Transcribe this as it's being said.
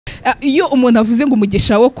iyo umuntu avuze ngo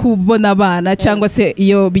umugisha wo kubona abana cyangwa se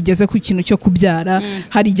iyo bigeze ku kintu cyo kubyara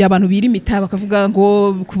hari igihe abantu birimita bakavuga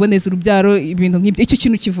ngo kuboneza urubyaro ibintu nk'ibyo icyo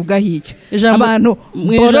kintu kivuga hiki abantu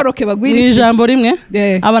bororoke bagwire ijambo rimwe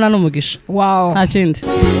abana n'umugisha wow nta kindi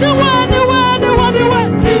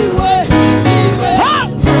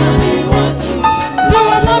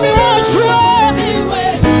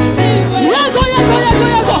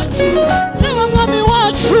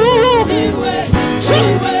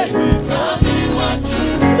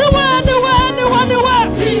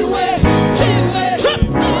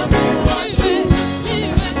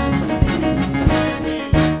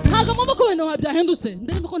byahindutse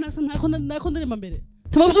ndarimo ko nako ndarimo mbere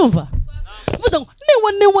ntibabyumva mvuga ngo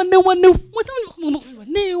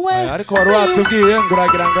niwe ariko wari watubwiye ngo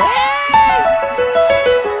uragira ngo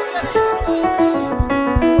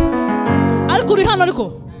ariko uri hano ariko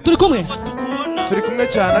turi kumwe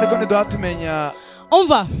cyane ariko ntiduhatumenya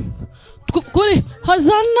umva kuri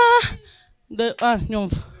hozana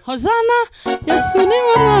nyumva hozana Yesu ni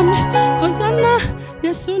mwami hozana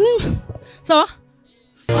Yesu ni sawa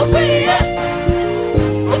ukwiriye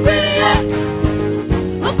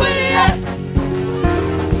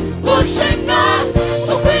gushimwa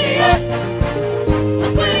ukwiriye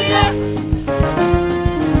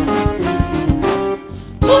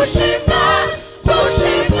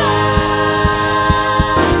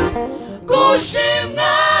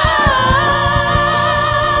gushimwa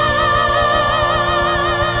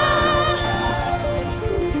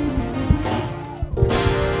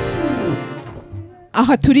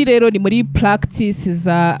aha turi rero ni muri practice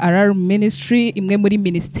za Alarm Ministry imwe muri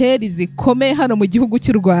ministeri zikomeye hano mu gihugu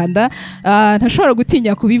cy'u Rwanda ntashobora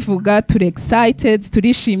gutinya kubivuga turi excited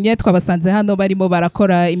turishimye twabasanze hano barimo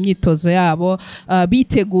barakora imyitozo yabo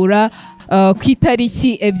bitegura ku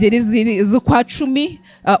itariki 2 z'ukwa 10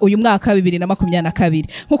 uyu mwaka 2022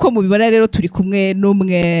 nkuko mubibona rero turi kumwe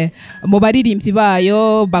n'umwe mu baririmbyi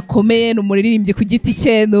bayo bakomeye n'umuririmbyi ku giti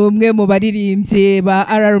cye n'umwe mu baririmbyi ba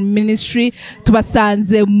Alarm Ministry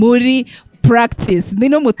tubasanze muri practice ni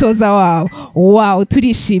no mutoza wao wow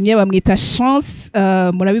turishimye bamwita chance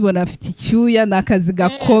murabibona afite icyuya nakazi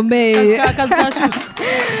gakomeye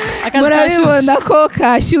murabibona ko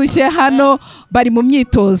kashyushye hano bari mu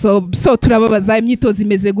myitozo so turababaza imyitozo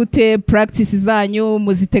imeze gute practice zanyu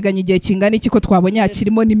muziteganya igihe kingana iki ko twabonye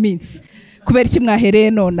hakirimo n'iminsi kubera iki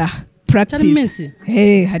mwahereye nona practice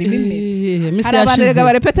harimo iminsi hari abantu rega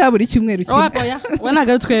barepeta buri cyumweru kimwe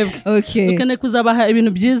wanaga twebwe ukene kuzabaha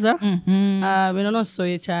ibintu byiza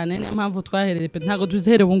binonosoye cyane niyo mpamvu twahereye ntago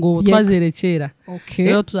tuzihere ubu ngubu twazihereye kera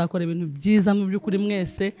rero tuzakora ibintu byiza mu by'ukuri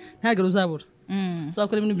mwese ntago uzabura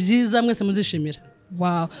tuzakora ibintu byiza mwese muzishimira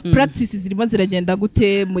wow practice zirimo ziragenda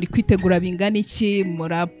gute muri kwitegura bingana iki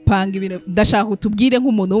murapanga ibintu ndashaka utubwire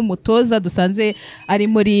nk'umuntu w'umutoza dusanze ari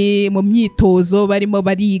muri mu myitozo barimo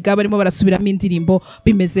bariga barimo barasubiramo indirimbo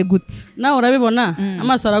bimeze gute nawe urabibona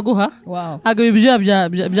amaso araguha ntago ibyo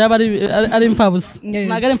byaba ari imfabusa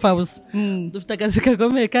ntago ari imfabusa dufite akazi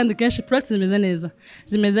gakomeye kandi kenshi practice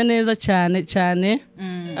zimeze neza cyane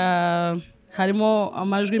harimo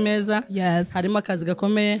amajwi meza harimo akazi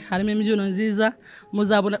gakomeye harimo imbyino nziza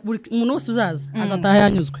muzabona umuntu wese uzaza azataha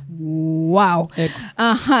yanyuzwe wow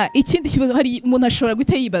aha ikindi kibazo hari umuntu ashobora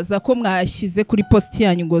guhita yibaza ko mwashyize kuri post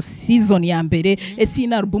yanyu ngo season ya mbere ese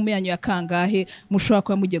ina album yanyu ya kangahe mushobora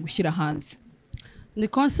kuba mugiye gushyira hanze ni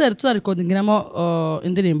concert tuzarecordingiramo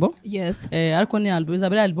indirimbo ariko ni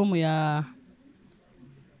album ya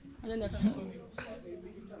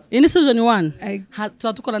ini season 1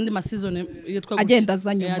 tuzatukora andi ma season agenda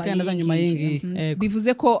za nyuma y'ingi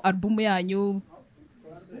bivuze ko album yanyu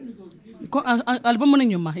album ni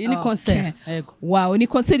nyuma iyi ni concert wow ni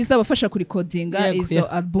concert izabafasha kuri recordinga izo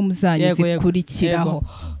album zanyu zikurikiraho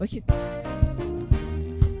okay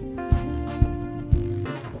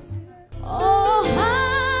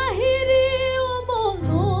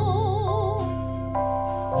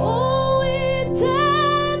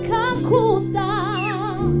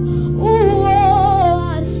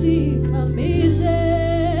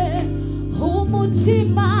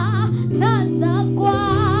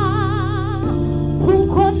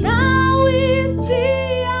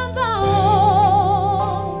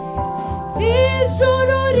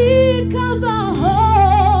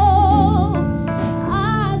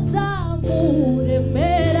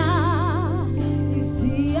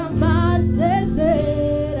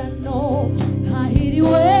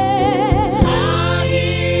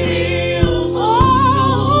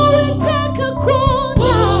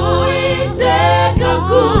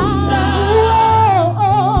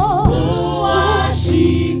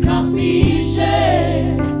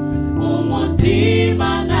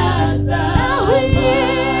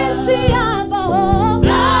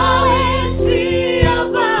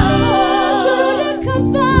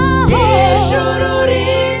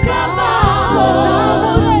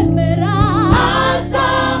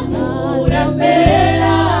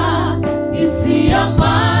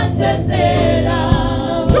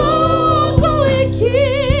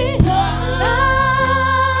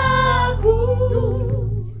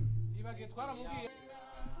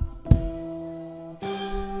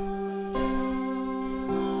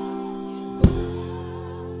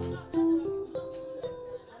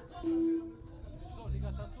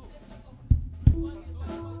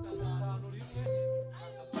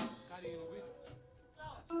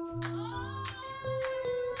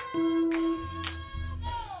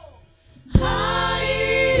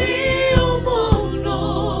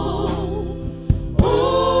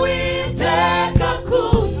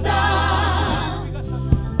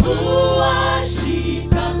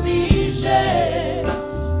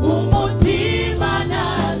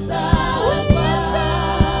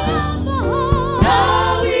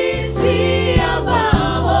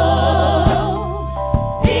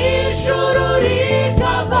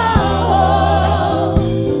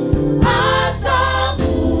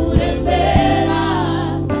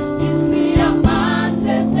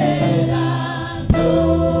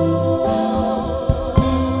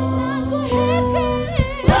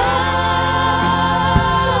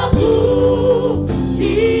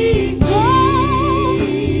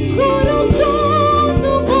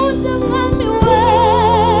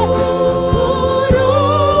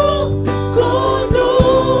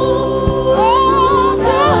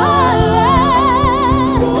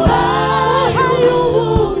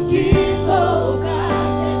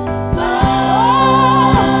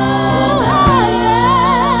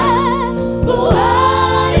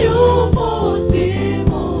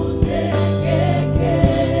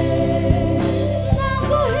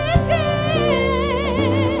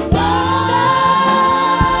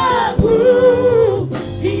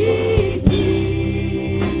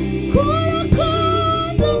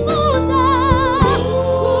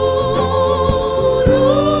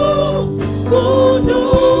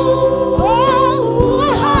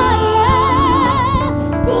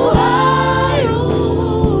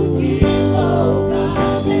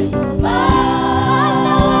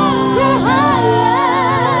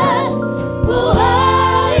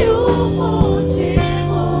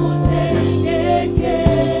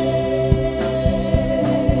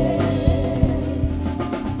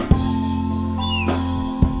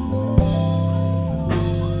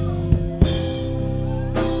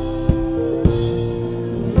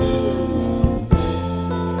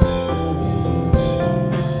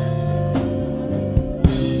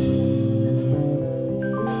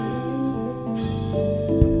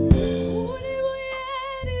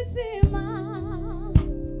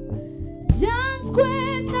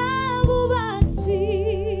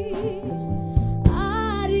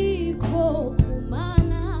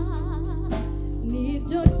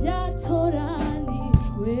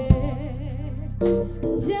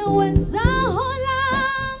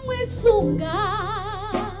wisunga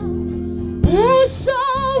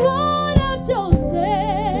ushobora byose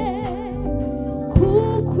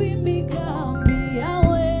kuko imigambi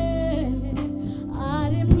yawe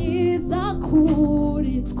ari myiza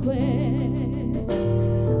kuri twe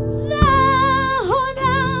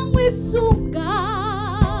zahora wisunga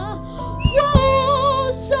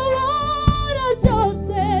ushobora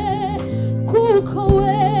byose kuko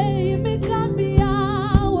we imigambi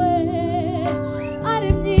yawe ari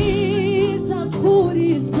myiza kuri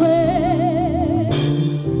twe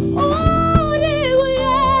uri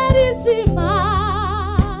buye rizima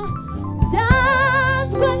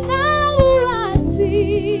byazwe n'abubatsi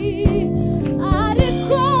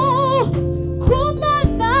ariko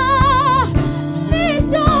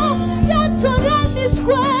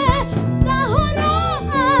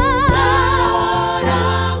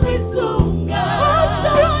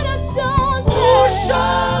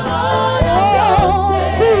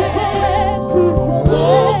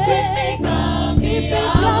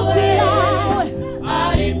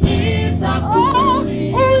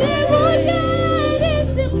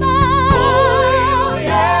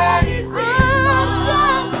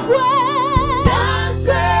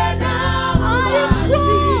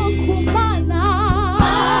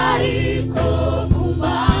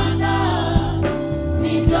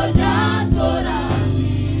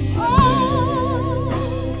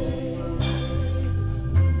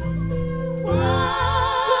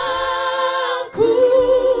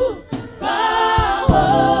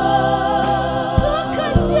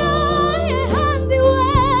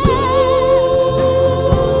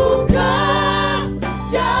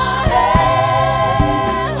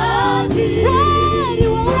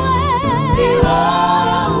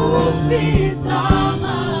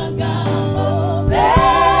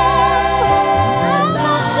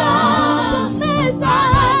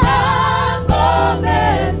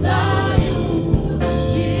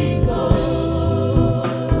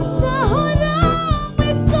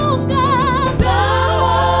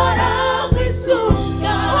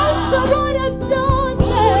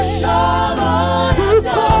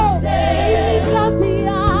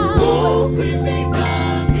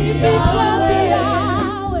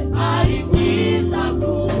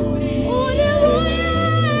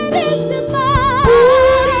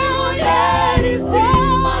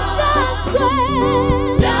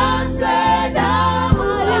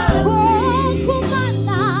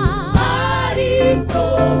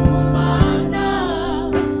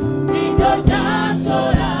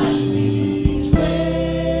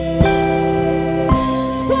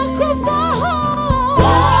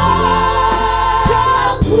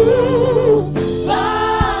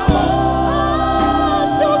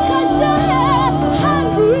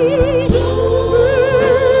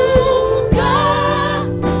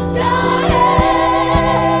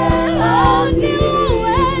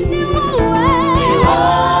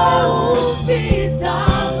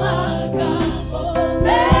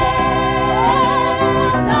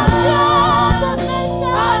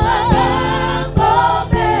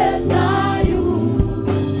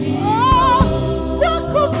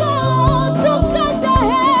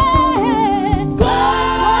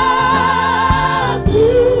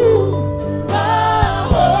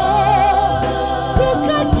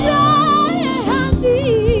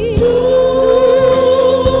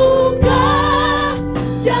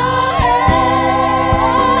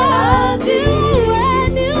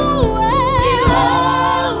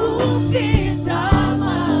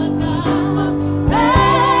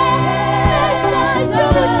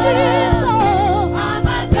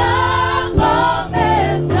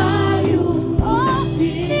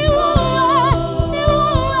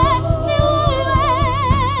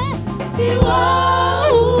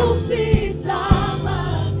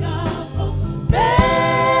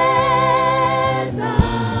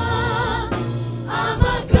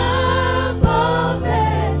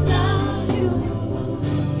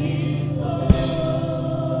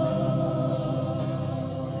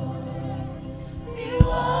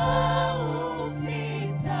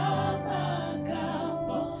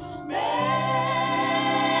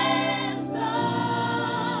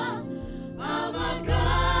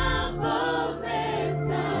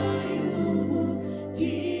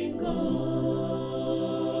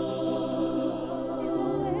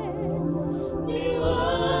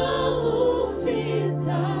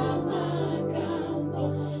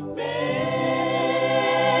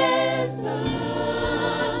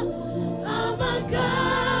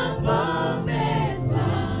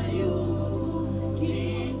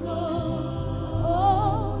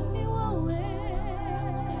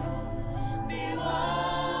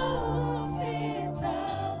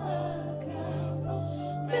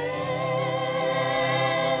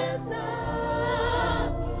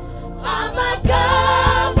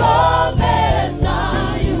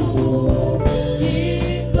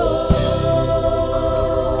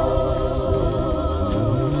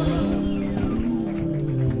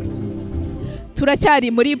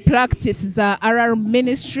turacyari muri practice za Alarm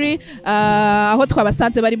Ministry aho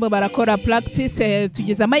twabasanze barimo barakora practice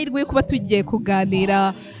tugize amahirwe yo kuba tugiye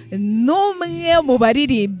kuganira n'umwe mu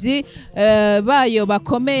baririmbyi bayo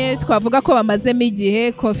bakomeye twavuga ko bamazemo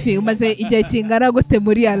igihe. Kofi umaze igihe kingana gute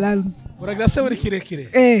muri Alarm? Uragira se buri kirekire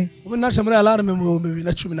ubu naje muri Alarm mu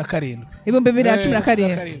 2017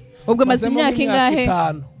 2017 ubwo maze imyaka ingahe?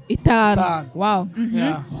 5. Wow.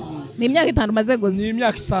 Ni imyaka 5 maze guza. Ni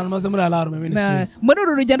imyaka 5 maze muri Alarm Ministries. Muri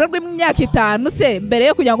uru rugendo rw'imyaka 5 se mbere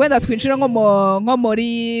yo kugira ngo wenda twinjire nko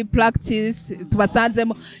muri practice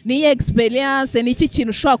tubasanzemo ni experience ni iki kintu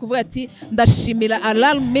ushobora kuvuga ati ndashimira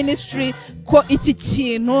Alarm Ministry ko iki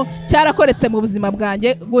kintu cyarakoretse mu buzima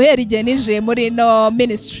bwanjye guhera igihe nije muri no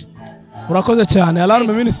ministry? Urakoze cyane.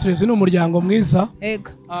 Alarm Ministries ni umuryango mwiza.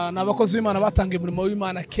 Yego. N'abakozi b'Imana batangiye umurimo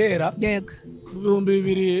w'Imana kera. Yego. Mu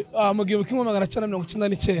 2000 mu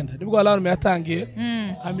 1999 nibwo Alarm yatangiye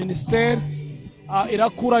nka ministeri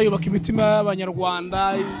irakura yubaka imitima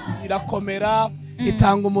y'abanyarwanda irakomera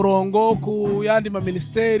itanga umurongo ku yandi ma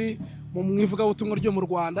ministeri mu mwivuga ubutumwa ryo mu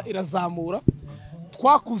Rwanda irazamura.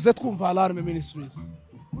 Twakuze twumva Alarm Ministries.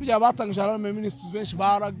 Burya batangije Alarm Ministries benshi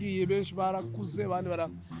baragiye benshi barakuze bandi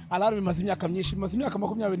Alarm imaze imyaka myinshi imaze imyaka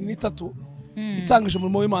 23 itangije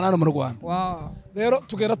umurimo w'Imana hano mu Rwanda. Rero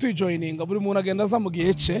tugera tuyijoininga buri muntu agenda aza mu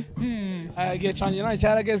gihe cye. Igihe cyane nane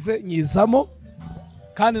cyarageze nyizamo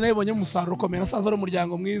kandi nayibonye umusaruro ukomeye. Nasanze ari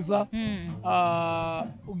umuryango mwiza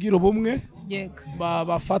ugira ubumwe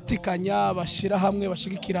bafatikanya bashira hamwe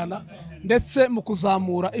bashigikirana ndetse mu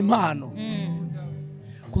kuzamura impano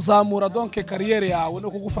kuzamura donc carrière yawe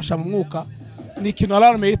no kugufasha mu mwuka. Ni ikintu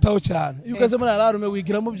Alarm yitaho cyane. Iyo ugeze muri Alarm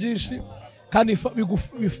wigiramo byinshi kandi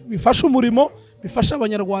bifasha umurimo bifasha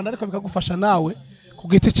abanyarwanda ariko bikagufasha nawe ku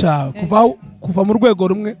giti cyawe kuva mu rwego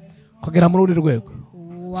rumwe ukagera muri uri rwego.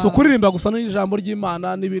 So kuririmba gusa n'ijambo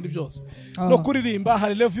ry'Imana n'ibindi byose no kuririmba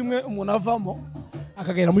hari level imwe umuntu avamo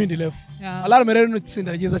akagera mu yindi level. Alarm rero ni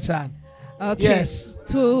itsinda ryiza cyane. Yes.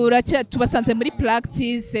 Tubasanze muri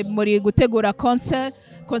practice muri gutegura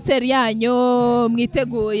concert yanyu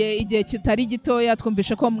mwiteguye igihe kitari gitoya.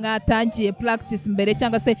 Twumvishe ko mwatangiye practice mbere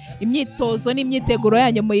cyangwa se imyitozo n'imyiteguro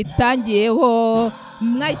yanyu muyitangiyeho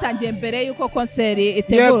mwayitangiye mbere yuko concert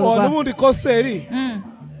itegurwa. Yego n'ubundi concert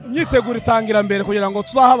imyiteguro itangira mbere kugira ngo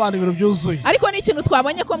tuzaha abantu ibintu byuzuye. Ariko ni ikintu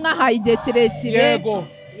twabonye ko mwahaye igihe kirekire. Yego.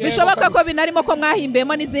 Bishoboka ko binarimo ko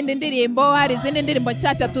mwahimbemo n'izindi ndirimbo. Hari izindi ndirimbo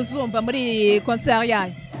nshyashya tuzumva muri concert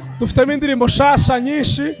yanyu? Dufitemo indirimbo shasha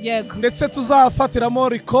nyinshi ndetse tuzafatiramo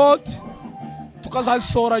record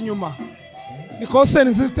tukazazisora nyuma. Ni concert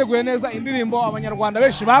nziteguye neza indirimbo abanyarwanda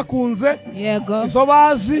benshi bakunze izo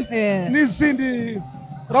bazi n'izindi.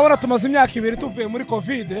 Urabona tumaze imyaka 2 tuvuye muri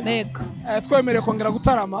covid twemereye kongera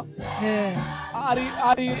gutarama.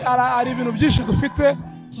 Ari ibintu byinshi dufite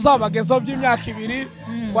tuzabagezaho by'imyaka 2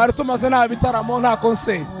 twari tumaze nta bitaramo nta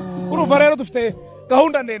concert. Urumva rero dufite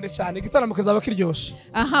gahunda ndende cyane. Igitaramo kizaba kiryoshye.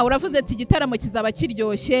 Aha uravuze ati igitaramo kizaba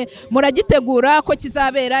kiryoshye muragitegura ko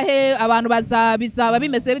kizabera he abantu bizaba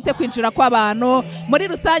bimeze bite kwinjira kw'abantu muri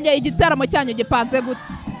rusange igitaramo cyanyu gipanze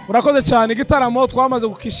gute? Urakoze cyane. Igitaramo twamaze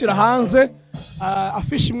gukishira hanze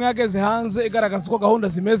afishi imwe yageze hanze igaragaza uko gahunda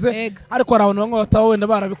zimeze ariko hari abantu bamwe bataho wenda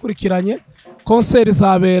barabikurikiranye. Concert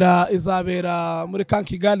izabera muri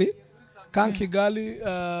Kankigali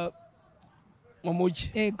mu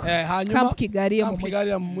mujyi. Hanyuma Kigali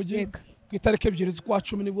mu mujyi ku itariki 2 z'ukwa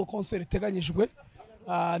 10 nibwo concert iteganyijwe.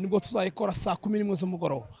 Nibwo tuzayikora saa 11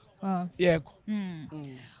 z'umugoroba. Yego.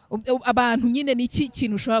 Abantu nyine ni iki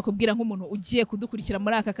kintu ushobora kubwira nk'umuntu ugiye kudukurikira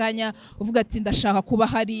muri aka kanya uvuga ati ndashaka kuba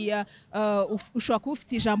hariya? Ushobora kuba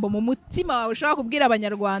ufite ijambo mu mutima wawe ushobora kubwira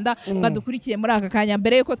abanyarwanda badukurikiye muri aka kanya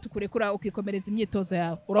mbere yuko tukurekura ukikomereza imyitozo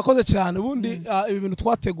yawe? Urakoze cyane. Ubundi ibi bintu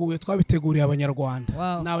twabiteguriye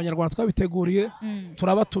abanyarwanda. Ni abanyarwanda twabiteguriye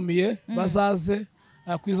turabatumiye bazaze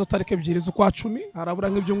ku izo tariki 2 z'ukwa 10 harabura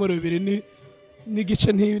nk'ibyumweru 2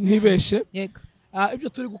 n'igice ntibeshe. Ibyo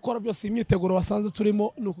turi gukora byose imyiteguro basanze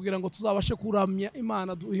turimo ni ukugira ngo tuzabashe kuramya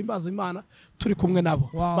Imana duhimbaza Imana turi kumwe nabo.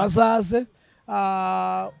 Bazaze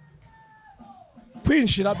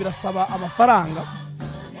kwinjira birasaba amafaranga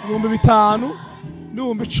 5,000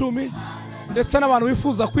 n'10,000 ndetse n'abantu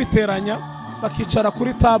bifuza kwiteranya bakicara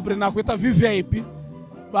kuri table nakwita VIP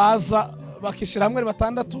baza bakishira hamwe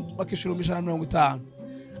 6 bakishira 150.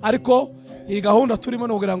 Ariko iyi gahunda turimo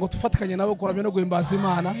no kugira ngo tufatikanye nabo kuramya no guhimbaza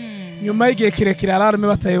Imana nyuma y'igihe kirekire Alarm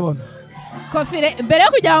batayibona. Kofire mbere yo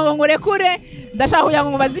kugira ngo ngurekure ndashaka kugira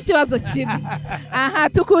ngo mubaze ikibazo kimwe. Aha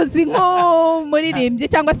tukuzi nk'umuririmbyi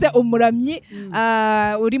cyangwa se umuramyi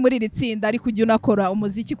uri muri iri tsinda ariko ujya unakora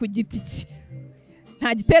umuziki ku giti cye.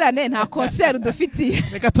 nta giterane nta concert dufitiye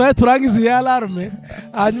reka tubaye turangiza iyi alarme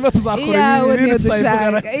hanyuma tuzakora ibindi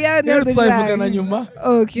tuzayivugana nyuma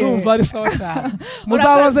numva ari sawa cyane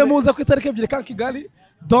muzabaze muze ku itariki 2 ka Kigali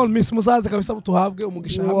don't miss muzaze kabisa tuhabwe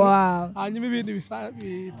umugisha hamwe hanyuma ibindi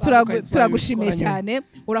turagushimiye cyane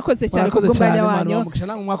urakoze cyane kubw'umwanya wanyu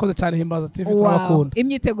mwakoze cyane Himbaza TV turabakunda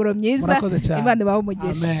imyiteguro myiza Imana ibahe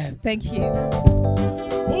umugisha thank you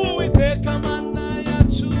Uwiteka Mana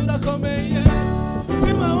yacu urakomeye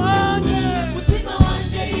mutima wanjye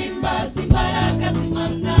himbaza imbaraga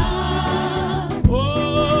z'Imana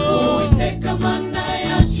Uwiteka Mana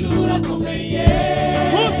yacu urakomeye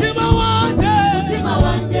mutima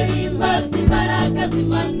wanjye himbaza imbaraga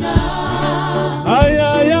z'Imana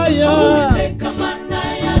Uwiteka Mana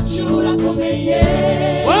yacu urakomeye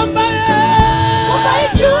wambaye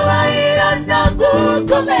icyubahiro no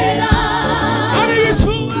gukomera ari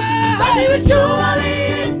ibicuba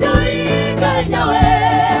binduye igare ryawe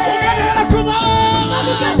ugendera ku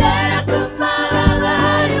mababa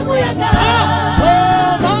y'umuyaga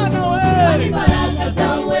ari imbaraga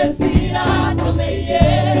zawe zirakomeye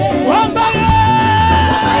wambaye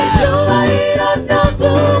icyubahiro no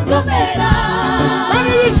gukomera ari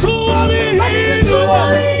ibicuba binduye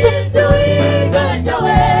igare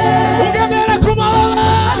ryawe ugendera ku mababa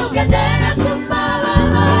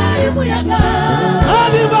y'umuyaga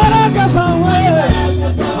ari imbaraga zawe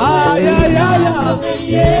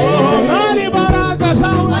ari imbaraga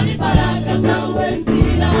zawe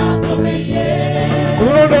zirakomeye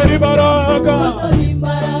kurondera imbaraga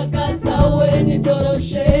zawe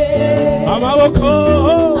ntibyoroshye amaboko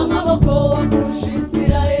wakurusha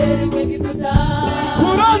Isirayeli mu Egiputa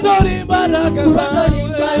kurondera imbaraga zawe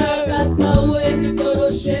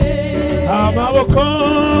ntibyoroshye amaboko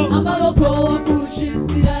wakurusha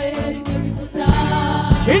Isirayeli mu Egiputa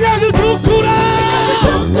inyanja itukura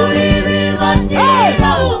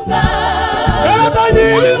ibibanyirahunga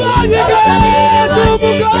ibibanyigeza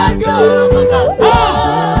umuganga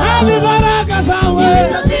ari imbaraga zawe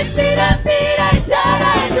imisozi miremire itera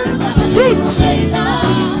hejuru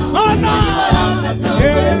Mana imbaraga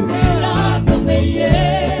zawe zirakomeye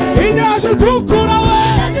inyanja itukura we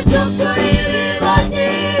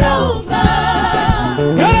ibibanyirahunga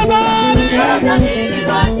Yorodani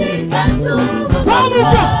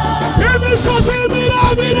zamuka imisozi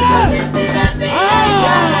miremire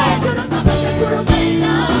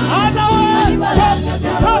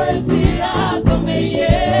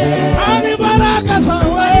ari imbaraga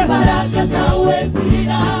zawe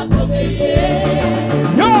zirakomeye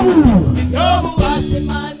Yobu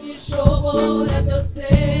Imana ishobora byose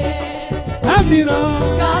kandi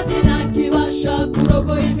ntakibasha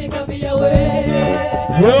kurogoya imigambi yawe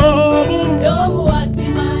Yobu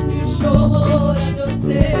Imana ishobora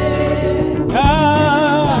byose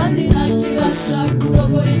kandi ntakibasha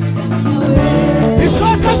kurogoya imigambi yawe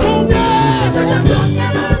icakazumye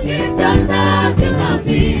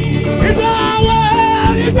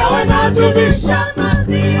ibyawe nabyumvisha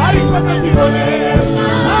ariko ntabyiboneye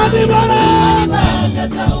kandi imbaraga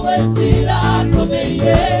zawe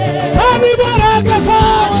zirakomeye kandi imbaraga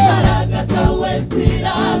zawe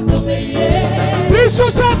zirakomeye nicyo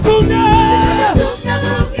cyatumye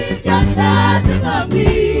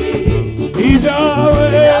ibyawe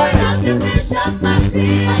nabyumvisha amatwi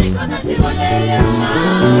ariko ntabyiboneye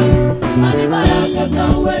kandi imbaraga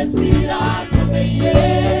zawe zirakomeye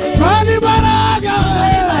kandi imbaraga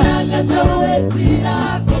zawe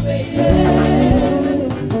zirakomeye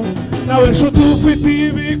nawe nshuti ufite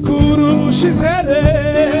ibikurusha izere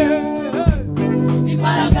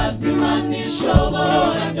imbaraga z'Imana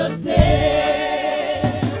ishobora byose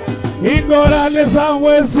ingorane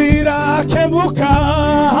zawe zirakemuka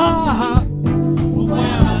ubwo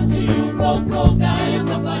yabatiye ubwoko bwayo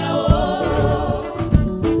bwa Farawo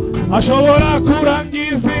ashobora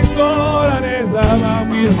kurangiza ingorane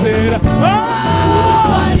z'abamwizera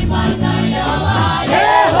ari Imana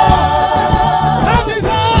yabayeho kandi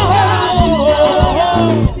izahoraho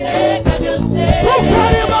iteka ryose kuko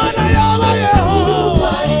ari Imana yabayeho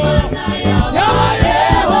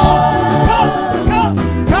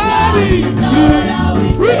kandi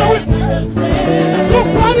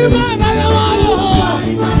kuko ari Imana yabayeho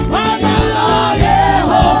Imana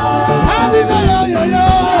yabayeho kandi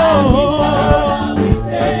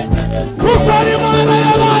kuko ari Imana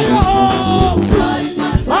yabayeho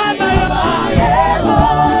Imana yabayeho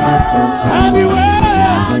kandi we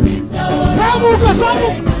zamuka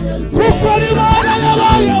kuko ari Imana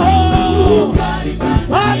yabayeho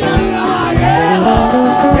Imana yabayeho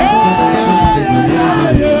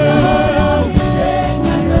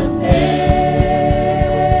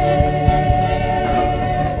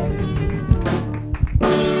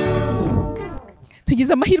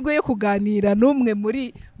tugize amahirwe yo kuganira n'umwe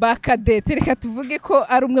muri bakadete, reka tuvuge ko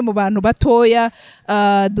ari umwe mu bantu batoya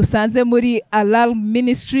dusanze muri Alarm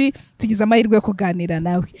Ministry. Tugize amahirwe yo kuganira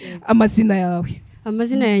nawe. Amazina yawe?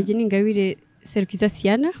 Amazina yanjye ni Ingabire Serukiza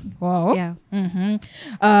Siana. Wow.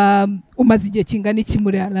 Umaze igihe kingana iki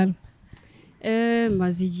muri Alarm?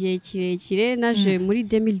 Maze igihe kirekire, naje muri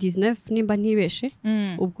 2019 nimba ntibeshe.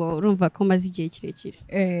 Ubwo urumva ko maze igihe kirekire.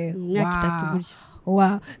 Myaka 3 buryo.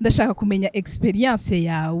 Wow. Ndashaka kumenya experience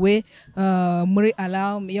yawe muri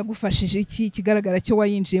Alarm. Yagufashije iki? Kigaragara cyo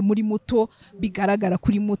wayinjiye muri muto, bigaragara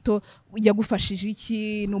kuri muto, yagufashije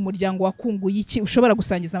iki? N'umuryango wakunguye iki ushobora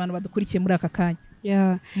gusangiza abantu badukurikiye muri aka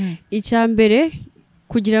kanya? Icyambere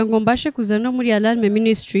kugira ngo mbashe kuza no muri Alarm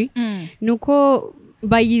Ministry nuko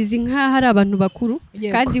bayizi nka hari abantu bakuru,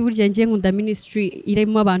 kandi burya ngiye nkunda ministry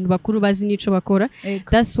irimo abantu bakuru bazi nico bakora.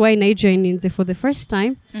 That's why I joined for the first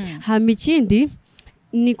time. Hamikindi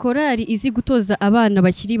ni korali izi gutoza abana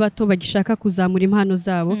bakiri bato bagishaka kuzamura impano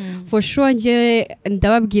zabo. For sure nge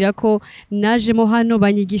ndababwira ko najemo hano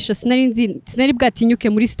banyigisha, sinari bwatinyuke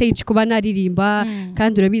muri stage kuba naririmba,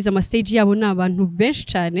 kandi urabiza ama stage yabo n'abantu benshi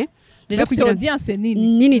cyane. Rero kugira audience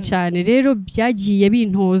nini cyane, rero byagiye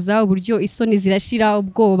bintoza uburyo isoni zirashira,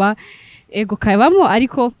 ubwoba ego kabamo,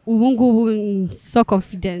 ariko ubu ngubu so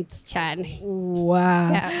confident cyane.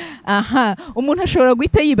 Wow. Aha, umuntu ashobora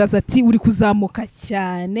guhita yibaza ati uri kuzamuka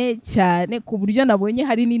cyane cyane ku buryo nabonye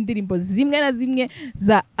hari n'indirimbo zimwe na zimwe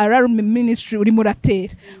za Alarm Ministry uri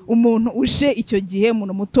muratera. Umuntu uje icyo gihe,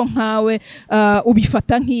 umuntu muto nkawe,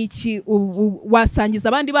 ubifata nk'iki? Wasangiza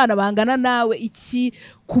abandi bana bangana nawe iki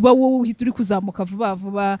kuba wowe uhita uri kuzamuka vuba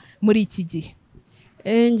vuba muri iki gihe?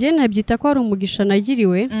 Nje nabyita ko ari umugisha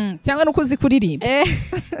nagiriwe, cyangwa nuko uzi kuririmba.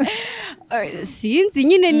 Sinzi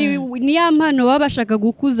nyine ni ya mpano babashaka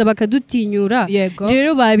gukuza bakadutinyura,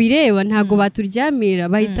 rero babireba ntago baturyamira,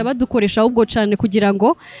 bahita badukoresha ahubwo cyane kugira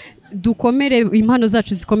ngo dukomere impano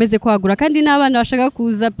zacu zikomeze kwagura. Kandi n'abana bashaka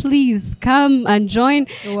kuza, please come and join.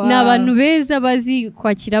 N'abantu beza bazi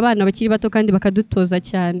kwakira abana bakiri bato kandi bakadutoza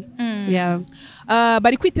cyane.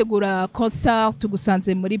 Bari kwitegura concert,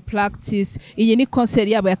 tugusanze muri practice. Iyi ni concert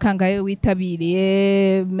yabo yakangaye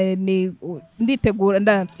witabiriye.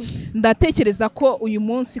 Nditegura ndatekereza ko uyu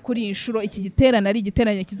munsi kuri inshuro iki giterane ari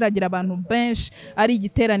igiterane kizagira abantu benshi, ari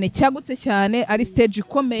igiterane cyagutse cyane, ari stage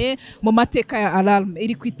ikomeye mu mateka ya Alarm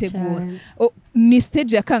iri kwitegura. Ni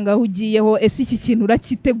stage yakangahe ugiyeho? Ese iki kintu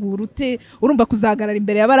urakitegura ute? Urumva kuzagarara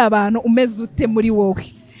imbere y'abari abantu umeze ute muri wowe?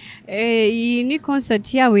 Iyi ni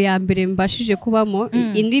concert yabo ya mbere mbashije kubamo.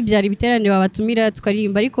 Indi byari biterane babatumira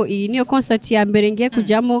tukaririmba, ariko iyi niyo concert ya mbere ngiye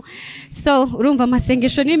kujyamo. So urumva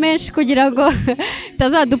amasengesho ni menshi kugira ngo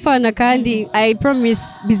tazadupfana, kandi I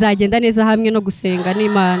promise bizagenda neza hamwe no gusenga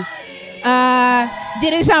n'Imana.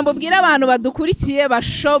 Gira ijambo bwira abantu badukurikiye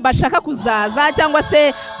bashaka kuzaza cyangwa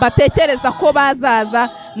se batekereza ko bazaza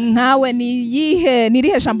nkawe.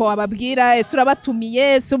 Nirihe jambo wababwira? Ese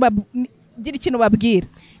urabatumiye? Ese gira ikintu babwira?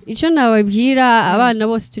 Icyo nababwira abana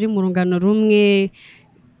bose turi mu rungano rumwe,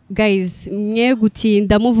 guys, mwe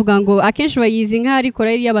gutinda muvuga ngo akenshi bayizi nka ari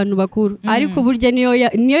korali y'abantu bakuru, ariko burya niyo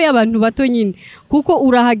y'abantu bato nyine, kuko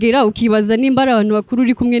urahagera ukibaza nimba ari abantu bakuru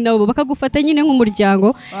uri kumwe nabo bakagufata nyine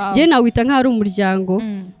nk'umuryango. Je nawita nka ari umuryango.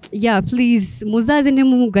 Please muzaze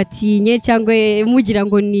ntimugatinye cyangwa mugira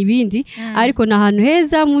ngo ni ibindi, ariko na ahantu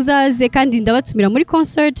heza muzaze, kandi ndabatumira muri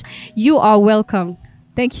concert. You are welcome.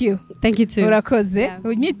 Thank you. Thank you too. Urakoze.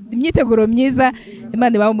 Imyiteguro myiza,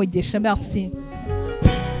 Imana ibahe umugisha. Merci.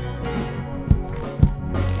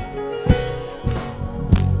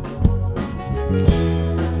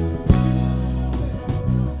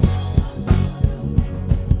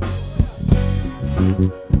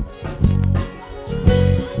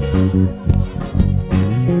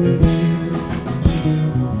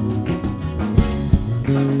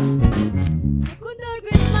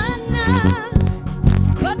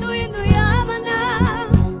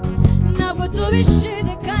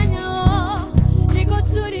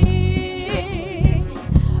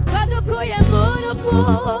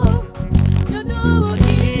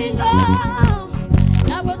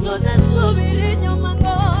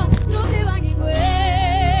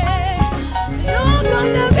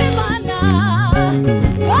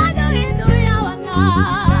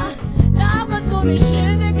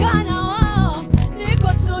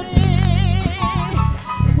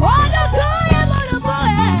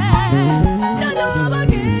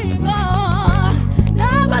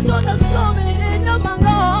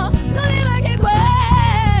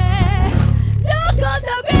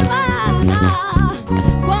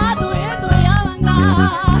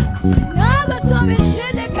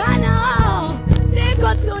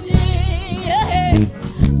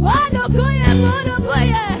 Why don't you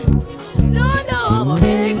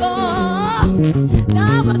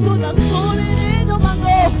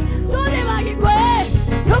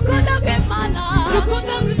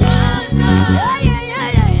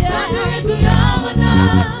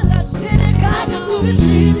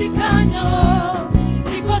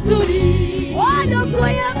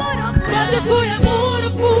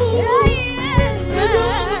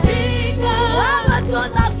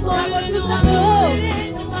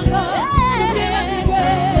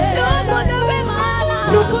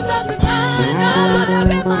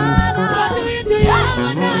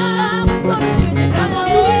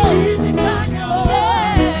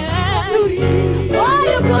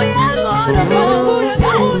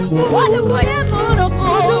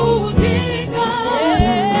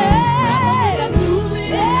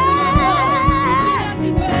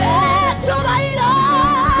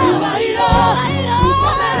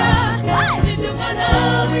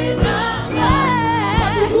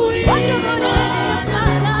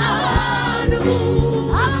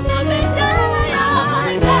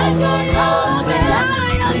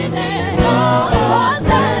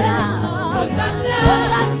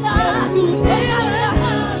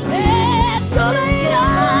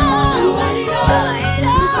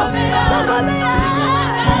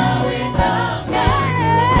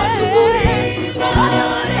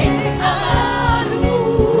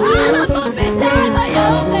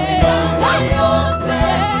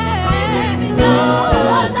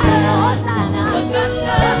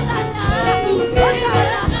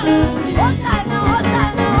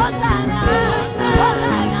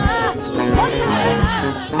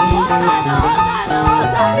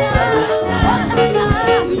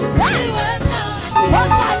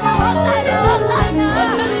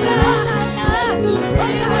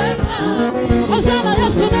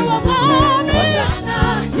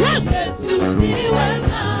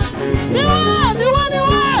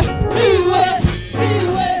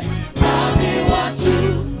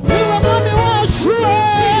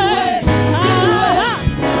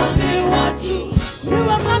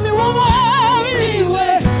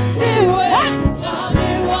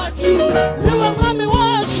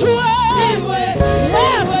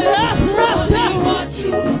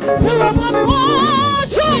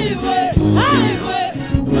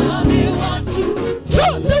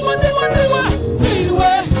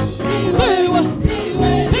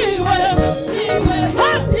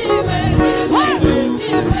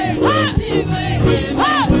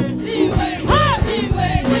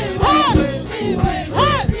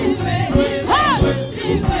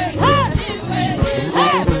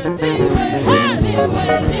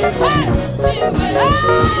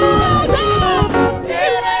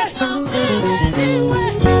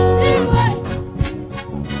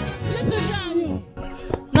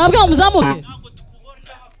nabwo muzamuke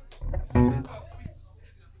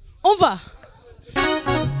umva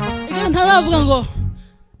igihe ntaravuga ngo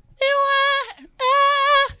iwe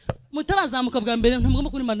mutarazamuka bwa mbere ntamugomba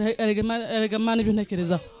kuri eregamana ibyo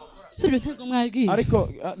ntekerezaho sibyo ntego mwagiye ariko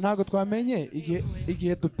ntago twamenye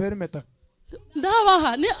igihe dupermeta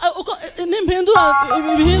ndabaha ni uko nimpindura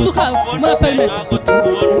bihinduka muri permit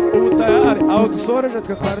ubutayari aho dusoreje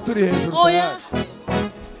twe twari turi hejuru oya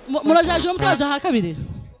murajaje mutaje ha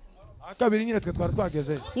kabiri nyine twe twari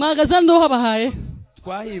twageze mwagaze ndo habahaye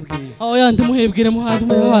twahibwiye oya ndimuhebwire muhaje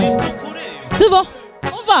muhaye sibo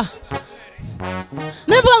umva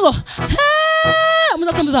nivuga ngo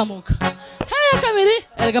muzate muzamuka kabiri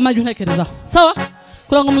erega manje ntekerezaho sawa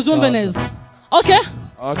kugira ngo muzumve neza okay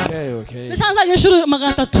nishanza gishuru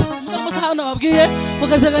 300 mugambo saha nababwiye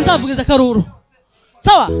mugazega nzavugiza karuru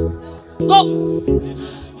sawa go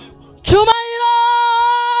Chumahiro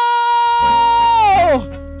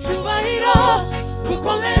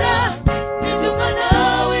gukomera nidumwa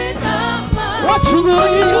nawe nama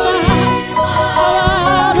wachugurira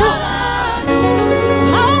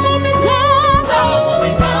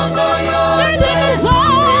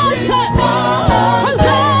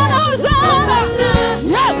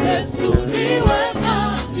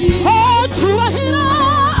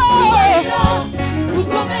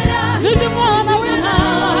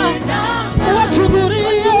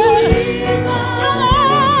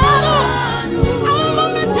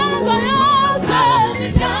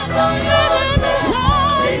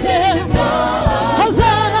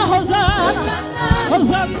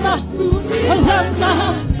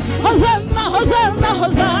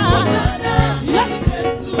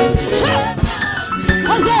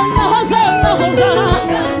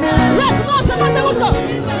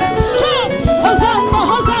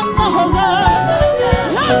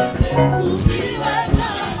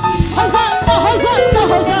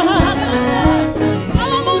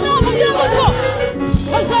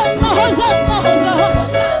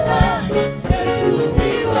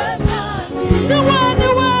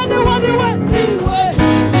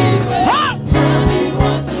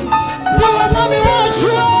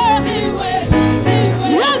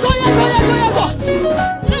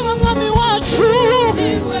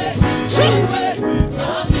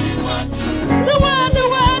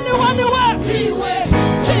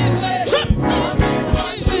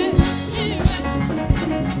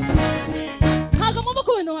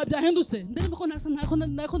hanyuma byahindutse ndirimba ko ntako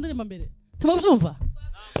ndirimba mbere ntibabyumva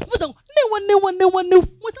vuga ngo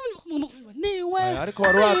niwe ariko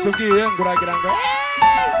wari watubwiye ngo uragira ngo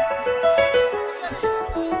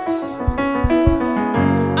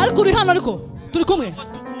ariko uri hano ariko turi kumwe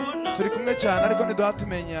cyane ariko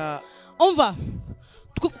ntiduhatumenya umva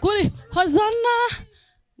kuri hozana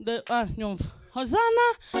nyumva hozana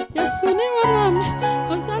Yesu niwe mwami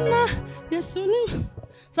hozana Yesu niwe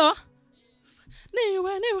sawa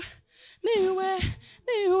niwe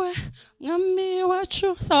mwami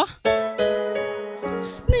wacu sawa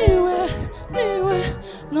niwe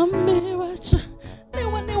mwami wacu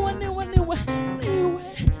niwe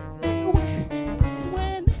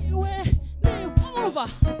umva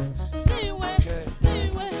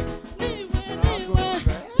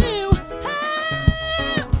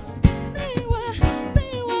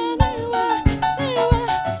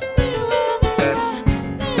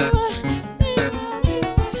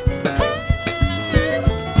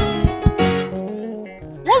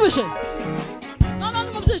Mubishe nana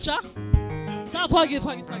mubyica sa twagiye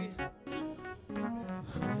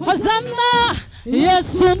Hozana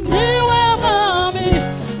Yesu niwe mwami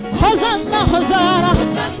Hozana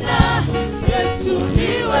Yesu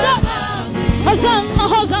niwe mwami Hozana Yesu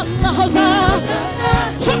niwe mwami Hozana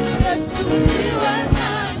Yesu niwe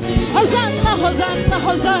mwami Hozana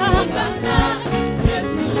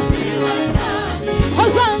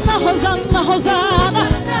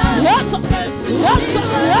Yesu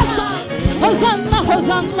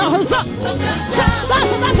Hozana cha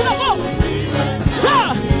basi na bo cha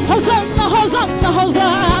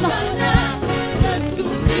Hozana Yesu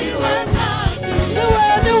niwe mwami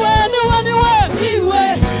niwe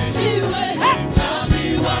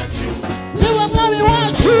mwami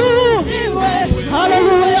wacu niwe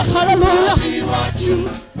haleluya niwe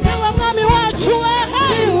mwami wacu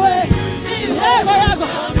niwe yego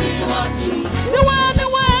mwami wachu niwe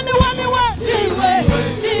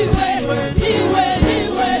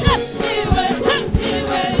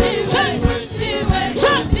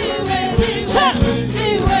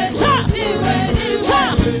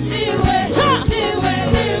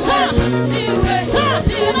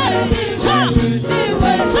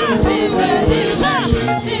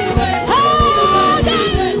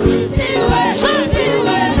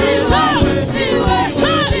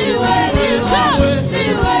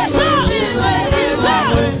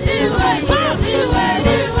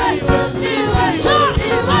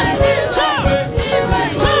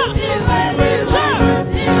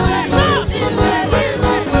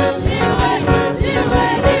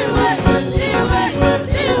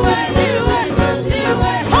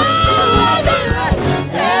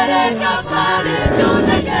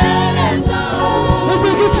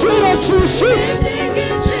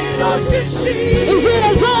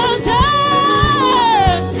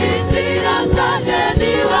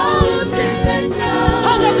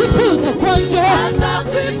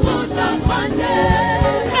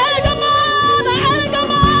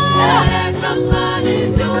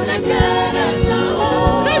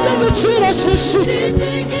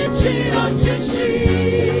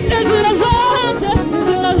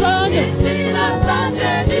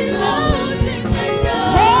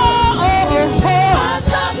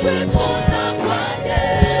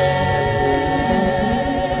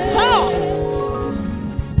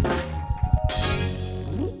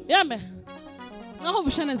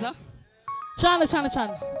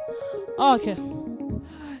cyane okay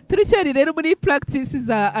turi rero muri practice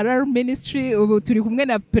za Alarm Ministry ubu turi kumwe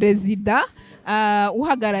na perezida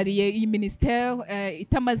uhagarariye iyi ministere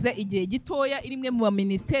itamaze igihe gitoya irimwe mu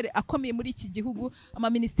ministere akomeye muri iki gihugu ama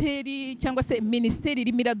ministeri cyangwa se ministeri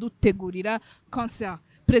irimo iradutegurira concert.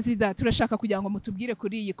 Perezida turashaka kugira ngo mutubwire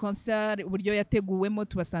kuri iyi concert uburyo yateguwemo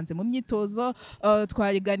tubasanze mu myitozo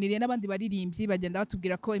twaganiriye n'abandi baririmbyi bagenda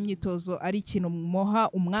batubwira ko imyitozo ari ikintu moha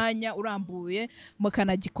umwanya urambuye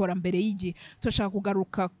mukanagikora mbere y'igi. Turashaka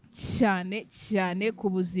kugaruka cyane ku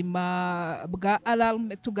buzima bwa Alarm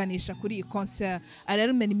tuganisha kuri iyi concert.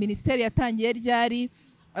 Alarm ni ministeri yatangiye ryari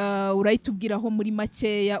urayitubwiraho muri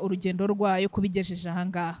makeya urugendo rwayo kubigejeje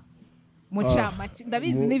ahangaha. Muncamake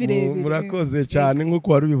ndabizi nibirebire. Murakoze cyane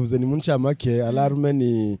nkuko wari ubivuze ni muncamake. Alarm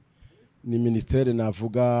ni ministere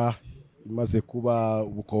navuga imaze kuba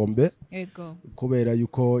ubukombe yego kubera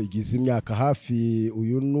yuko igize imyaka hafi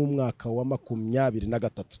uyu n'umwaka wa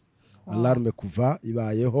 23 Alarm kuva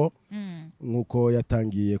ibayeho nkuko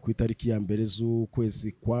yatangiye ku itariki ya mbere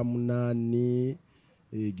z'ukwezi kwa munani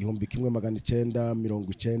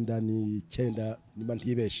 1999 niba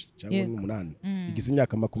ntibeshe cyangwa 8 igize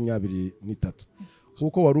imyaka 23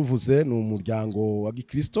 kuko waruvuze ni umuryango wa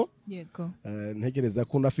Kristo yego ntegereza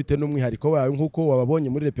ko unafite n'umwihariko wawe nkuko wababonye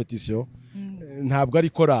muri repetition ntabwo ari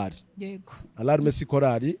korali yego alarme si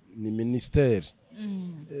korali ni ministeri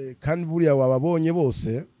kandi buriya wababonye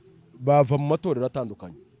bose bava mu matorero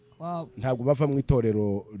atandukanye ntabwo bava mu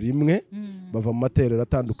itorero rimwe bava mu matorero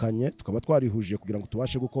atandukanye tukaba twarihuje kugira ngo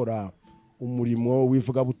tubashe gukora umurimo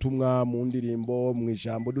w'ivugabutumwa mu ndirimbo mu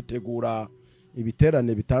ijambo dutegura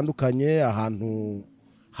ibiterane bitandukanye ahantu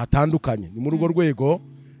hatandukanye ni muri urwo rwego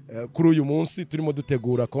kuri uyu munsi turimo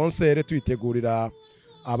dutegura konsere tuyitegurira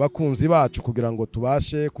abakunzi bacu kugira ngo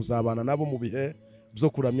tubashe kuzabana nabo mu bihe byo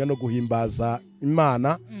kuramya no guhimbaza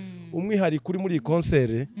Imana umwihariko kuri muri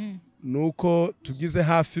konsere nuko tugize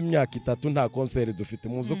hafi imyaka 3 nta konsere dufite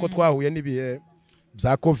muzo ko twahuye n'ibihe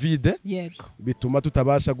bya covid yego bituma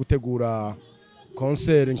tutabasha gutegura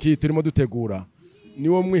konsere nk'iyi turimo dutegura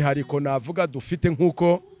niwo mwihariko navuga dufite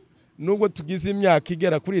nkuko nubwo tugize imyaka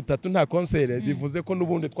igera kuri 3 nta konsere bivuze ko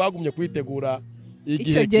nubundi twagumye kwitegura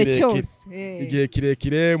igihe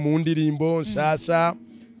kirekire mu ndirimbo nshasha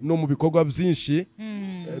no mu bikorwa byinshi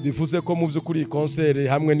bivuze ko mu by'ukuri konsere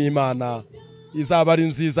hamwe n'Imana izaba ari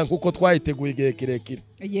nziza nkuko twayiteguye igihe kirekire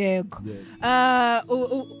yego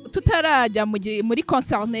tutarajya muri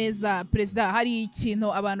concert neza president hari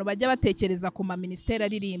ikintu abantu bajya batekereza ku ma ministeri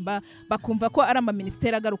aririmba bakumva ko ari ama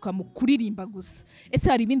ministeri agaruka mu kuririmba gusa ese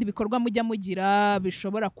hari ibindi bikorwa mujya mugira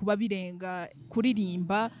bishobora kuba birenga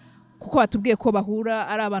kuririmba kuko batubwiye ko bahura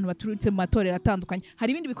ari abantu baturutse mu matorero atandukanye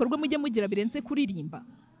hari ibindi bikorwa mujya mugira birenze kuririmba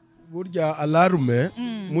burya alarme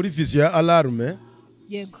muri vision ya alarme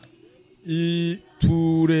yego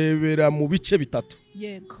turebera mu bice bitatu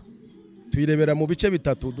yego tuyirebera mu bice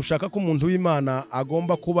bitatu dushaka ko umuntu w'Imana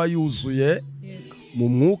agomba kuba yuzuye mu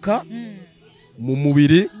mwuka mu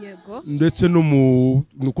mubiri ndetse no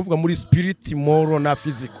nukuvuga muri spirit moral na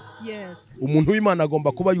physical umuntu w'Imana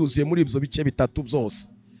agomba kuba yuzuye muri ibyo bice bitatu byose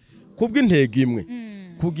kubw'intego imwe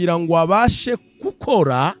kugira ngo abashe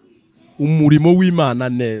gukora umurimo w'Imana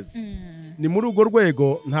neza ni muri urwo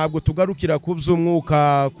rwego ntabwo tugarukira ku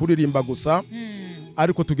by'umwuka kuririmba gusa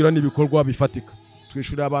ariko tugira n'ibikorwa bifatika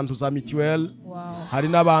twishurira abantu za mituelle hari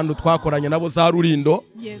n'abantu twakoranye nabo za rurindo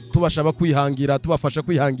tubashaba kwihangira tubafasha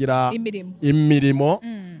kwihangira imirimo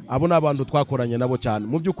abo n'abantu twakoranye nabo cyane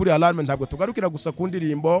mu by'ukuri alarme ntabwo tugarukira gusa ku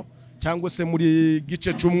ndirimbo cyangwa se muri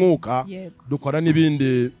gice cy'umwuka dukora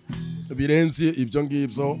n'ibindi birenze ibyo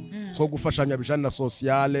ngibyo nko gufashanya bijana na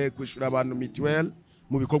sociale kwishura abantu mituelle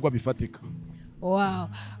mu bikorwa bifatika wow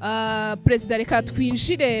president reka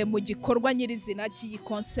twinjire mu gikorwa nyirizina cy'iyi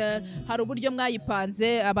concert hari uburyo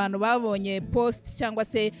mwayipanze abantu babonye post cyangwa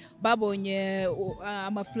se babonye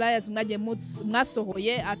ama flyers mwagiye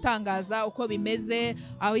mwasohoye atangaza uko bimeze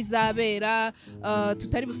aho izabera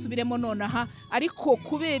tutari busubiremo nonaha ariko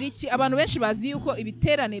kubera iki abantu benshi bazi yuko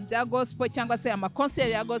ibiterane bya gospel cyangwa se ama concert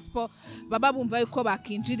ya gospel baba bumva yuko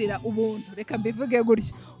bakinjirira ubuntu reka mbivuge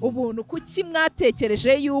gutyo ubuntu kuki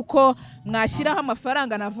mwatekereje yuko mwashyira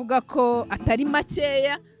amafaranga navuga ko atari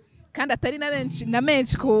makeya kandi atari na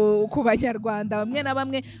menshi ku banyarwanda bamwe na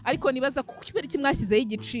bamwe ariko nibaza kubera iki mwashyizeho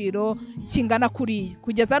igiciro kingana kuriya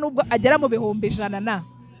kugeza nubwo agera mu bihumbi 100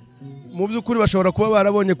 mu by'ukuri bashobora kuba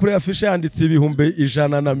barabonye kuri afishe yanditse ibihumbi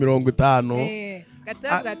 150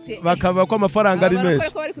 bakaba ko amafaranga ari menshi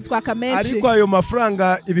ariko ayo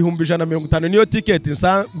mafaranga ibihumbi 150 niyo ticket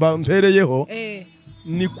nsamba mpereyeho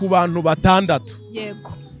ni ku bantu 6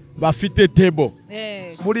 yego bafite table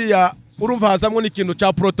buriya urumva hazamwe n'ikintu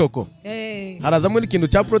cya protocol harazamwe n'ikintu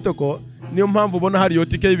cya protocol niyo mpamvu ubona hari yo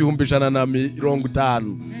tike y'ibihumbi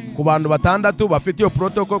 150 ku bantu 6 bafite iyo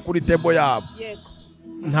protocol kuri table yabo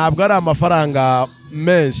ntabwo ari amafaranga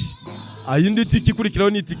menshi ayindi tike ikurikiraho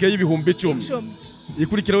ni tike y'ibihumbi 10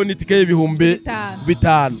 ikurikiraho ni tike y'ibihumbi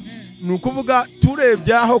 5 ni ukuvuga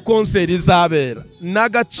turebye aho concert izabera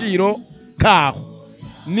n'agaciro kaho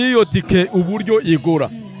niyo tike uburyo igura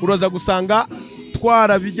uraza gusanga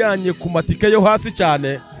twarabijyanye ku matike yo hasi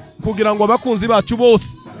cyane kugira ngo abakunzi bacu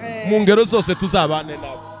bose mu ngero zose tuzabane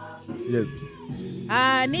nabo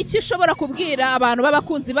niki ushobora kubwira abantu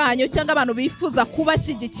b'abakunzi banyu cyangwa abantu bifuza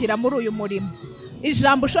kubashyigikira muri uyu murimo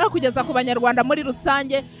ijambo ushobora kugeza ku banyarwanda muri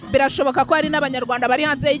rusange birashoboka ko hari n'abanyarwanda bari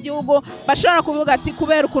hanze y'igihugu bashobora kuvuga ati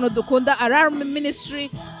kubera ukuntu dukunda alarm ministry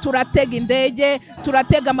turatega indege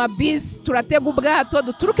turatega amabisi turatega ubwato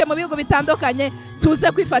duturuke mu bihugu bitandukanye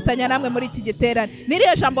tuze kwifatanya namwe muri iki giterane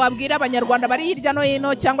niriye jambo wabwira abanyarwanda bari hirya no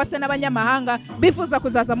hino cyangwa se n'abanyamahanga bifuza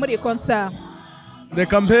kuzaza muri concert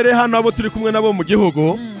reka mbere hano abo turi kumwe nabo mu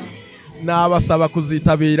gihugu nabasaba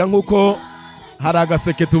kuzitabira nkuko hari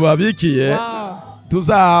agaseke tubabikiye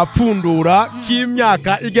tuzapfundura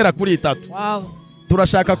k'imyaka igera kuri 3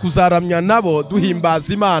 turashaka kuzaramya nabo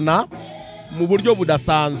duhimbaza Imana mu buryo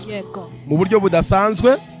budasanzwe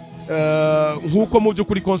nk'uko mu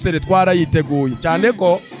by'ukuri konsere twarayiteguye cyane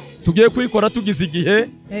ko tugiye kuyikora tugize igihe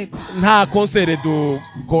nta konsere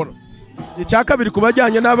dukora. Icya kabiri ku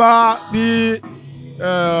bajyanye n'abari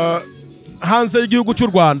hanze y'igihugu cy'u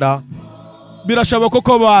Rwanda birashoboka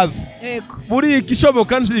ko baza buri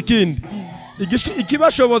igishoboka n'ikindi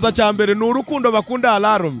ikibashoboza cya mbere ni urukundo bakunda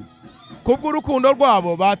Alarm, kubwo urukundo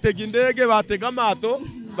rwabo batega indege batega amato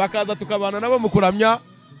bakaza tukabana nabo mu kuramya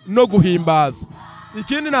no guhimbaza.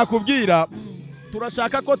 Ikindi nakubwira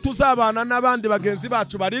turashaka ko tuzabana n'abandi bagenzi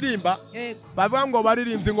bacu baririmba bavuga ngo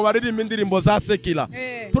baririmbye ngo baririmba indirimbo za sekira.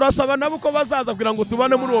 Turasaba nabo ko bazaza kugira ngo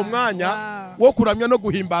tubane muri uwo mwanya wo kuramya no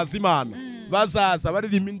guhimbaza Imana. Bazaza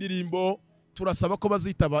baririmba indirimbo, turasaba ko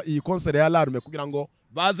bazitaba iyi konsere ya Alarm kugira ngo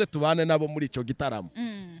baze tubane nabo muri icyo gitaramo.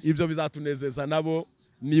 Ibyo bizatunezeza nabo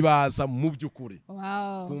nibaza mu by'ukuri.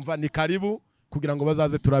 Kumva ni karibu kugira ngo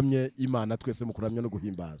bazaze turamye Imana twese mu kuramya no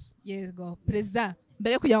guhimbaza. Yego Perezida,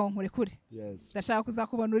 mbere kugira ngo nkurekure ndashaka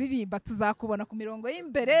kuzakubona uririmba, tuzakubona ku mirongo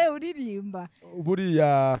y'imbere uririmba.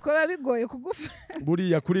 Buriya ko biba bigoye kugufa.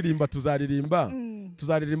 Buriya kuririmba tuzaririmba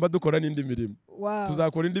dukora n'indi mirimo.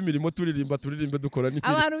 Tuzakora indi mirimo turirimbe dukora n'indi.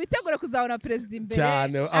 Abantu bitegura kuzabona Perezida imbere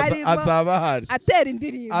cyane azaba hari atera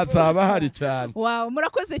indirimbo. Azaba hari cyane.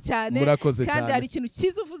 Murakoze cyane. Kandi hari ikintu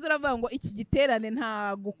cyiza uvuze uravuga ngo iki giterane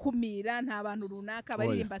nta gukumira, nta bantu runaka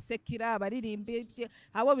baririmba sekira, baririmba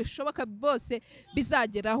abo bishoboka bose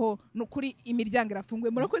bizageraho n'ukuri imiryango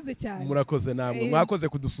irafunguye. Murakoze cyane. Murakoze namwe mwakoze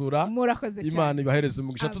kudusura. Murakoze cyane. Imana ibahereze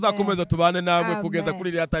umugisha, tuzakomeza tubane namwe kugeza kuri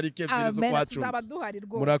iriya tariki 2 z'ukwa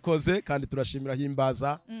 10. Murakoze kandi turashimira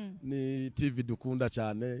Himbaza ni TV dukunda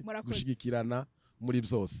cyane gushigikirana muri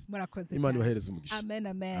byose. Imana ibahereze umugisha.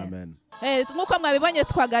 Amen. Nk'uko mwabibonye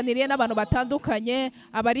twaganiriye n'abantu batandukanye,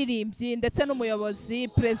 abaririmbyi ndetse n'umuyobozi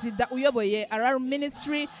Perezida uyoboye Alarm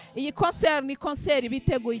Ministry. Iyi concert ni concert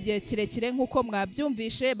biteguye igihe kirekire nk'uko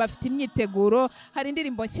mwabyumvishe, bafite imyiteguro, hari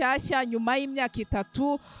indirimbo nshyashya nyuma y'imyaka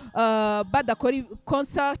 3 badakora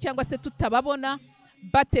concert cyangwa se tutababona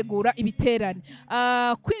bategura ibiterane.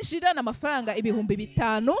 Kwinjira n'amafaranga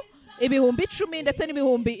 5,000, 10,000 ndetse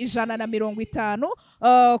n'ibihumbi 150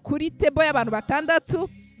 kuri table y'abantu batandatu.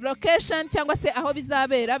 Location cyangwa se aho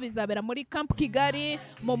bizabera muri Camp Kigali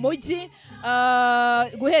mu mujyi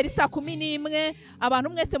guhera saa 11. Abantu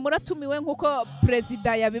mwese muratumiwe nk'uko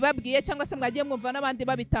Perezida yabibabwiye cyangwa se mwagiye mwumva n'abandi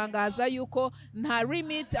babitangaza yuko nta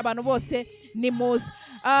limit, abantu bose ni muzi.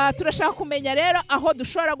 Turashaka kumenya rero aho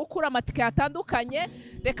dushobora gukura amatike atandukanye.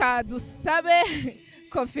 Reka dusabe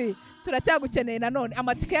Kofi, turacyagukeneye nanone.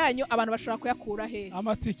 Amatike yanyu abantu bashobora kuyakura he?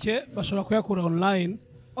 Amatike bashobora kuyakura online.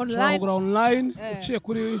 Online uciye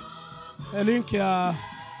kuri link ya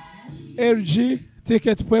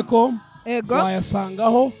lgticket.com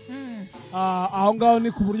wayasangaho. Aho ngaho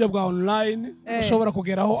ni ku buryo bwa online ushobora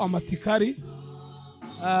kugeraho amatikari,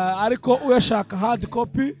 ariko uyashaka hard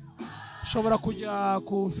copy ushobora kujya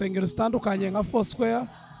ku nsengero zitandukanye nka Foursquare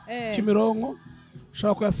Kimironko,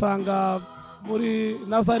 ushobora kuyasanga muri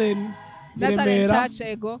Nazareth Church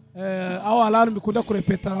aho Alarm ikunda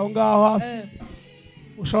kurepeta aho ngaho.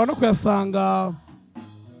 Ushobora no kuyasanga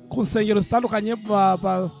ku nsengero zitandukanye,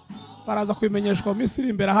 baraza kubimenyeshwa mu minsi iri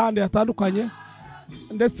imbere ahandi hatandukanye.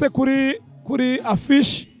 Ndetse kuri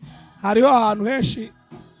affiche hariho ahantu henshi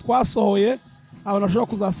twasohoye abantu bashobora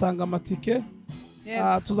kuzasanga amatike.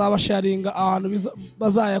 Tuzabasharinga ahantu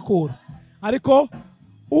bazayakura, ariko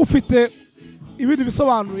ufite ibindi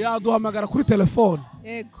bisobanuro yaduhamagara kuri telefone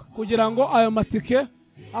kugira ngo ayo matike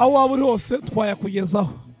aho waba uri hose twayakugezaho.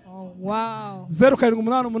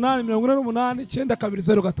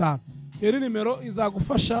 0788489205. Iyo nimero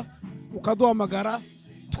izagufasha ukaduhamagara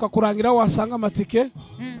tukakurangira aho wasanga amatike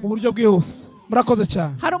mu buryo bwihuse. Murakoze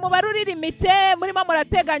cyane. Hari umubare uri limite murimo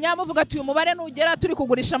murateganya muvuga ati uyu mubare nugera turi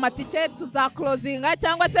kugurisha amatike tuzaklozinga,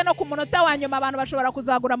 cyangwa se no ku munota wa nyuma abantu bashobora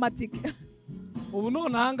kuzagura amatike? Ubu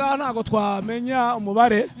none ahangaha ntabwo twamenya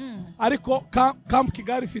umubare, ariko Camp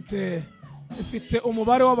Kigali ifite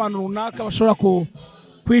umubare w'abantu runaka bashobora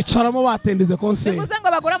kwicaramo batendize concert. Bivuze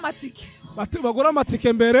ngo bagura amatike. Bagura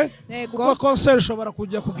amatike mbere kuko concert ishobora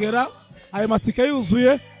kugera ayo matike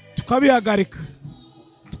yuzuye tukabihagarika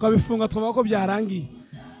tukabifunga tukavuga ko byarangiye.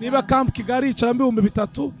 Niba Camp Kigali icaramo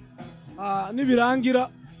 3,000 nibirangira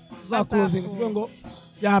za closing tuvuga ngo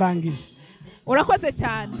byarangiye. urakoze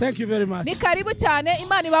cyane. Thank you very much. Ni karibu cyane,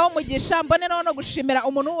 Imana ibaho umugisha. Mbone no gushimira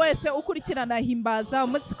umuntu wese ukurikirana Himbaza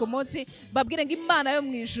umunsi ku munsi, babwire ngo Imana yo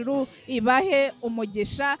mu ijuru ibahe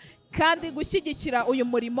umugisha kandi gushyigikira uyu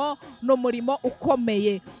murimo no murimo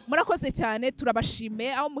ukomeye. Murakoze cyane,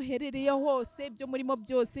 turabashimiye aho muherereye hose, byo murimo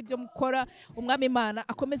byose byo mukora. Umwami Imana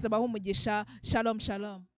akomeza abaho umugisha. Shalom shalom.